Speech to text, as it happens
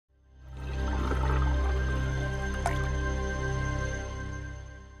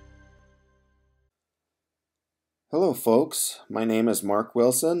Hello folks, my name is Mark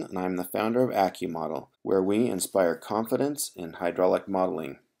Wilson and I'm the founder of accu-model, where we inspire confidence in hydraulic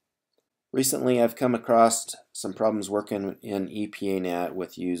modeling. Recently I've come across some problems working in EPANET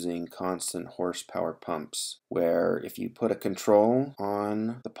with using constant horsepower pumps, where if you put a control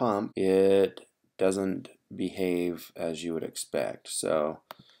on the pump, it doesn't behave as you would expect. So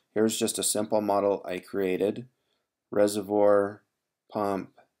here's just a simple model I created: reservoir,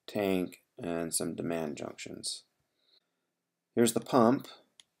 pump, tank, and some demand junctions. Here's the pump.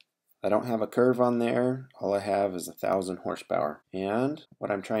 I don't have a curve on there. All I have is 1,000 horsepower. And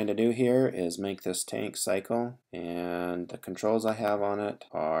what I'm trying to do here is make this tank cycle. And the controls I have on it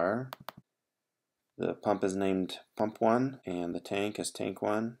are, the pump is named Pump 1 and the tank is Tank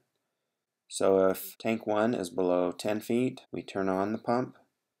 1. So if Tank 1 is below 10 feet, we turn on the pump.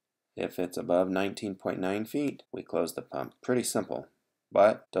 If it's above 19.9 feet, we close the pump. Pretty simple,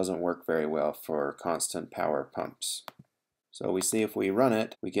 but doesn't work very well for constant power pumps. So we see if we run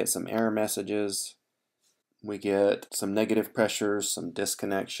it, we get some error messages, we get some negative pressures, some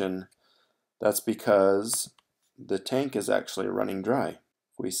disconnection. That's because the tank is actually running dry.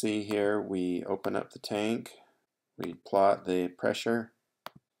 If we see here, we open up the tank, we plot the pressure,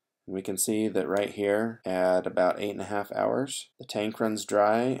 and we can see that right here at about 8.5 hours, the tank runs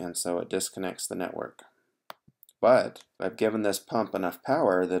dry and so it disconnects the network. But I've given this pump enough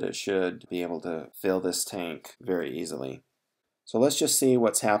power that it should be able to fill this tank very easily. So let's just see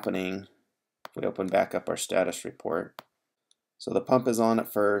what's happening if we open back up our status report. So the pump is on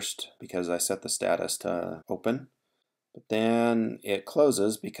at first because I set the status to open, but then it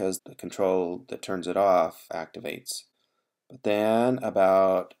closes because the control that turns it off activates. But then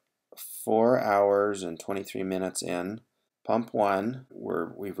about 4 hours and 23 minutes in, pump 1,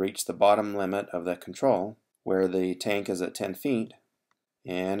 we've reached the bottom limit of the control where the tank is at 10 feet,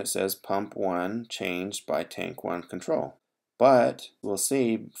 and it says pump 1 changed by tank 1 control. But we'll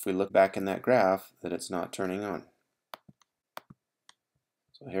see if we look back in that graph that it's not turning on.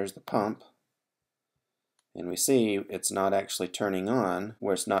 So here's the pump, and we see it's not actually turning on,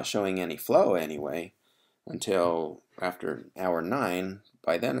 where it's not showing any flow anyway, until after hour 9.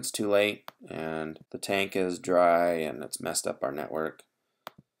 By then it's too late and the tank is dry and it's messed up our network.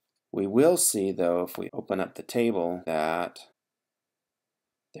 We will see though, if we open up the table, that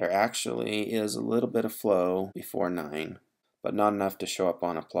there actually is a little bit of flow before 9. But not enough to show up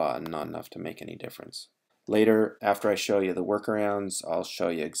on a plot and not enough to make any difference. Later, after I show you the workarounds, I'll show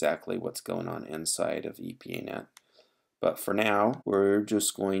you exactly what's going on inside of EPANET. But for now, we're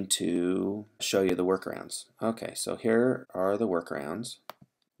just going to show you the workarounds. Okay, so here are the workarounds.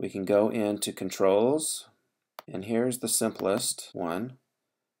 We can go into controls, and here's the simplest one.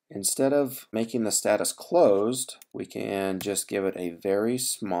 Instead of making the status closed, we can just give it a very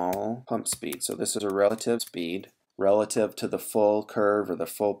small pump speed. So this is a relative speed, relative to the full curve or the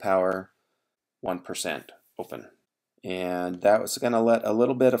full power, 1% open. And that was going to let a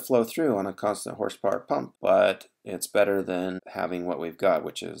little bit of flow through on a constant horsepower pump, but it's better than having what we've got,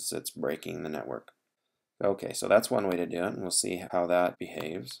 which is it's breaking the network. Okay, so that's one way to do it, and we'll see how that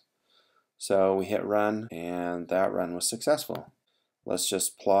behaves. So we hit run, and that run was successful. Let's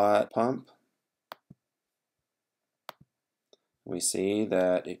just plot pump. We see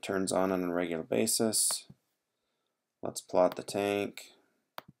that it turns on a regular basis. Let's plot the tank.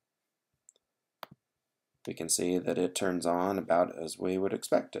 We can see that it turns on about as we would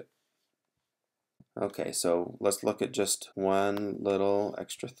expect it. Okay, so let's look at just one little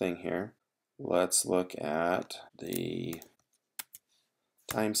extra thing here. Let's look at the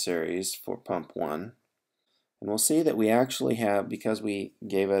time series for pump 1. And we'll see that we actually have, because we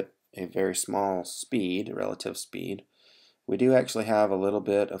gave it a very small speed, relative speed, we do actually have a little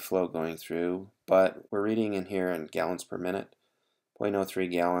bit of flow going through, but we're reading in here in gallons per minute. 0.03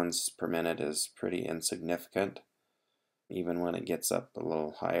 gallons per minute is pretty insignificant. Even when it gets up a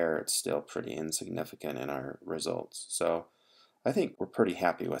little higher, it's still pretty insignificant in our results. So I think we're pretty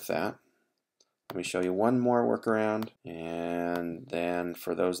happy with that. Let me show you one more workaround, and then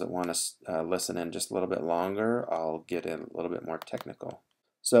for those that want to listen in just a little bit longer, I'll get in a little bit more technical.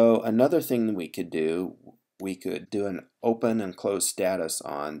 So another thing we could do an open and close status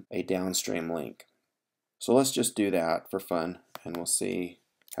on a downstream link. So let's just do that for fun, and we'll see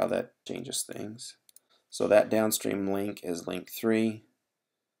how that changes things. So that downstream link is link 3.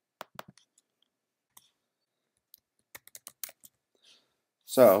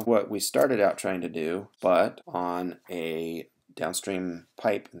 So what we started out trying to do, but on a downstream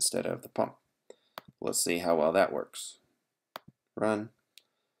pipe instead of the pump. Let's see how well that works. Run.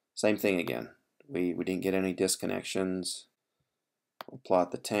 Same thing again. We didn't get any disconnections. We'll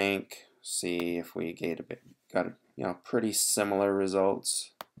plot the tank, see if we got pretty similar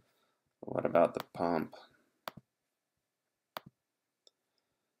results. What about the pump?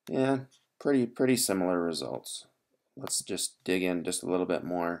 Yeah, pretty similar results. Let's just dig in just a little bit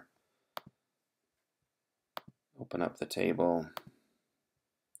more. Open up the table.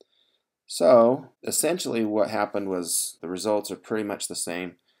 So essentially what happened was the results are pretty much the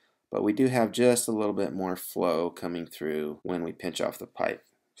same, but we do have just a little bit more flow coming through when we pinch off the pipe.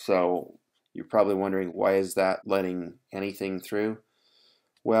 So you're probably wondering, why is that letting anything through?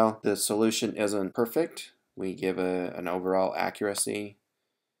 Well, the solution isn't perfect. We give an overall accuracy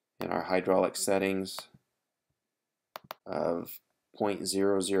in our hydraulic settings of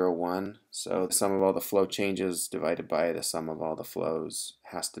 0.001. So the sum of all the flow changes divided by the sum of all the flows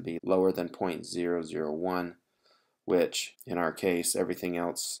has to be lower than 0.001, which in our case everything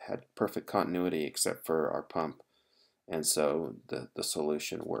else had perfect continuity except for our pump, and so the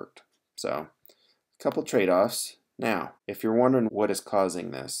solution worked. So a couple trade-offs. Now, if you're wondering what is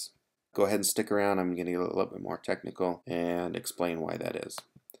causing this, go ahead and stick around. I'm going to get a little bit more technical and explain why that is.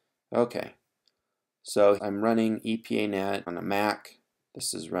 Okay, so I'm running EPANET on a Mac.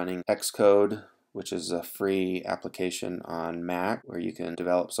 This is running Xcode, which is a free application on Mac where you can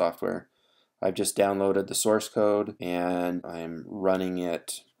develop software. I've just downloaded the source code and I'm running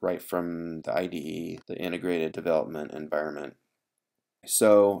it right from the IDE, the Integrated Development Environment.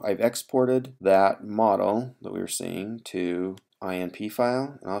 So I've exported that model that we were seeing to INP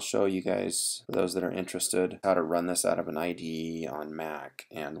file, and I'll show you guys, for those that are interested, how to run this out of an IDE on Mac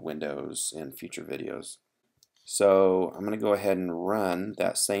and Windows in future videos. So I'm going to go ahead and run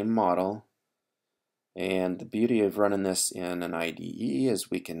that same model, and the beauty of running this in an IDE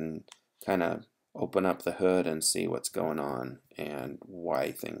is we can kind of open up the hood and see what's going on and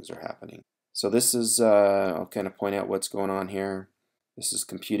why things are happening. So this is, I'll kind of point out what's going on here. This is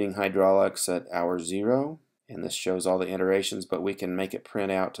computing hydraulics at hour 0, and this shows all the iterations, but we can make it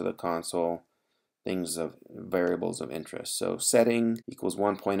print out to the console things of variables of interest. So setting equals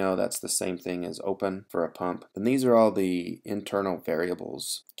 1.0, that's the same thing as open for a pump. And these are all the internal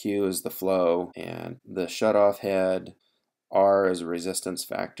variables. Q is the flow, and the shutoff head, R is a resistance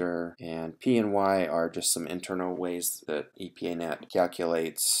factor, and P and Y are just some internal ways that EPANET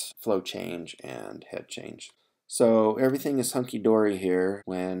calculates flow change and head change. So everything is hunky-dory here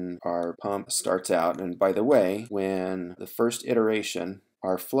when our pump starts out. And by the way, when the first iteration,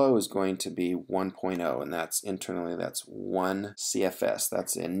 our flow is going to be 1.0, and that's internally, that's 1 CFS.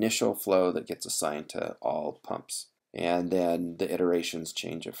 That's the initial flow that gets assigned to all pumps. And then the iterations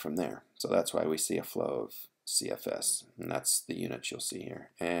change it from there. So that's why we see a flow of CFS, and that's the units you'll see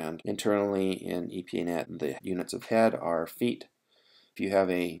here. And internally in EPANET, the units of head are feet. If you have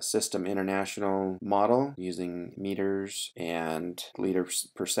a System International model using meters and liters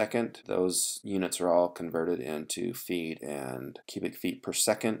per second, those units are all converted into feet and cubic feet per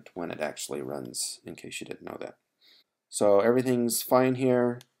second when it actually runs, in case you didn't know that. So everything's fine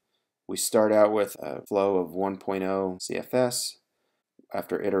here. We start out with a flow of 1.0 CFS.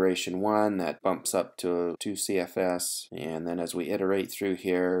 After iteration 1, that bumps up to 2 CFS, and then as we iterate through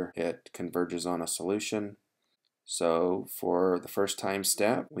here, it converges on a solution. So for the first time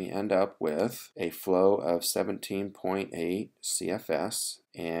step, we end up with a flow of 17.8 CFS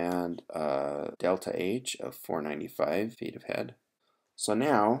and a delta H of 495 feet of head. So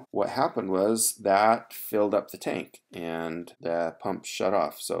now what happened was that filled up the tank and the pump shut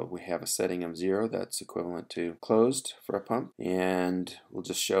off. So we have a setting of 0 that's equivalent to closed for a pump, and we'll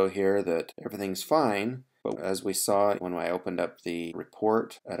just show here that everything's fine. But as we saw when I opened up the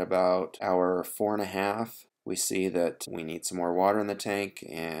report at about hour 4.5, we see that we need some more water in the tank,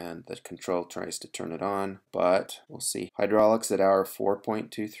 and the control tries to turn it on, but we'll see hydraulics at hour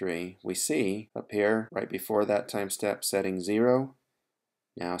 4.23. We see up here right before that time step setting 0,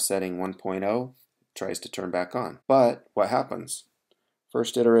 now setting 1.0, tries to turn back on. But what happens?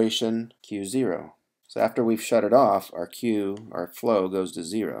 First iteration, Q0. So after we've shut it off, our flow goes to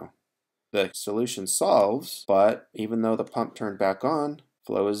 0. The solution solves, but even though the pump turned back on,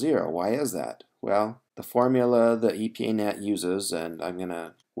 flow is 0. Why is that? Well, the formula that EPANET uses, and I'm going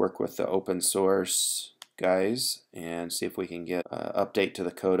to work with the open source guys and see if we can get an update to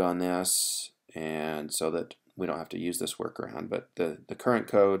the code on this, and so that we don't have to use this workaround. But the current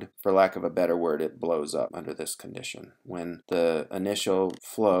code, for lack of a better word, it blows up under this condition. When the initial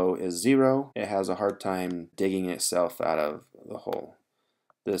flow is 0, it has a hard time digging itself out of the hole.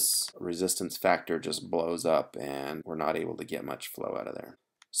 This resistance factor just blows up and we're not able to get much flow out of there.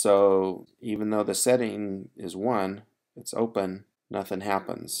 So even though the setting is 1, it's open, nothing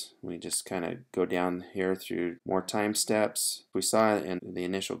happens. We just kind of go down here through more time steps. We saw in the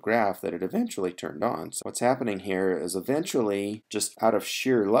initial graph that it eventually turned on. So what's happening here is eventually, just out of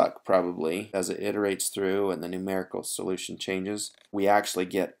sheer luck probably, as it iterates through and the numerical solution changes, we actually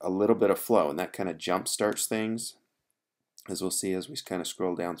get a little bit of flow, and that kind of jump starts things. As we'll see as we kind of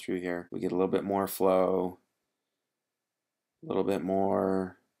scroll down through here, we get a little bit more flow, a little bit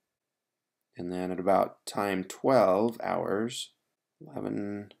more, and then at about time 12 hours,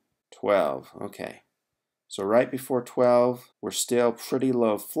 11, 12, okay. So right before 12, we're still pretty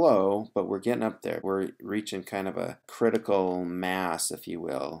low flow, but we're getting up there. We're reaching kind of a critical mass, if you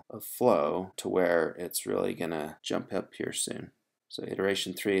will, of flow to where it's really gonna jump up here soon. So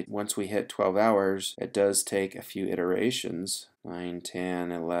iteration 3, once we hit 12 hours, it does take a few iterations. 9,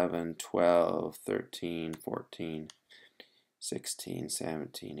 10, 11, 12, 13, 14, 16,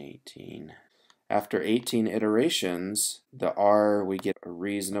 17, 18. After 18 iterations, the R, we get a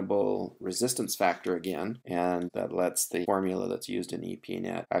reasonable resistance factor again, and that lets the formula that's used in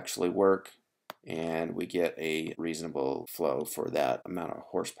EPANET actually work, and we get a reasonable flow for that amount of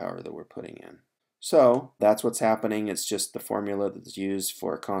horsepower that we're putting in. So that's what's happening. It's just the formula that's used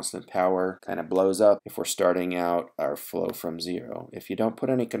for constant power kind of blows up if we're starting out our flow from 0. If you don't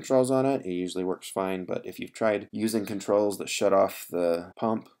put any controls on it, it usually works fine, but if you've tried using controls that shut off the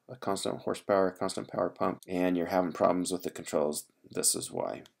pump, a constant horsepower, constant power pump, and you're having problems with the controls, this is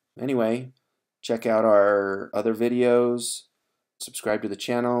why. Anyway, check out our other videos, subscribe to the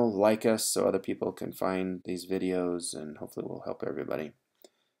channel, like us so other people can find these videos, and hopefully we'll help everybody.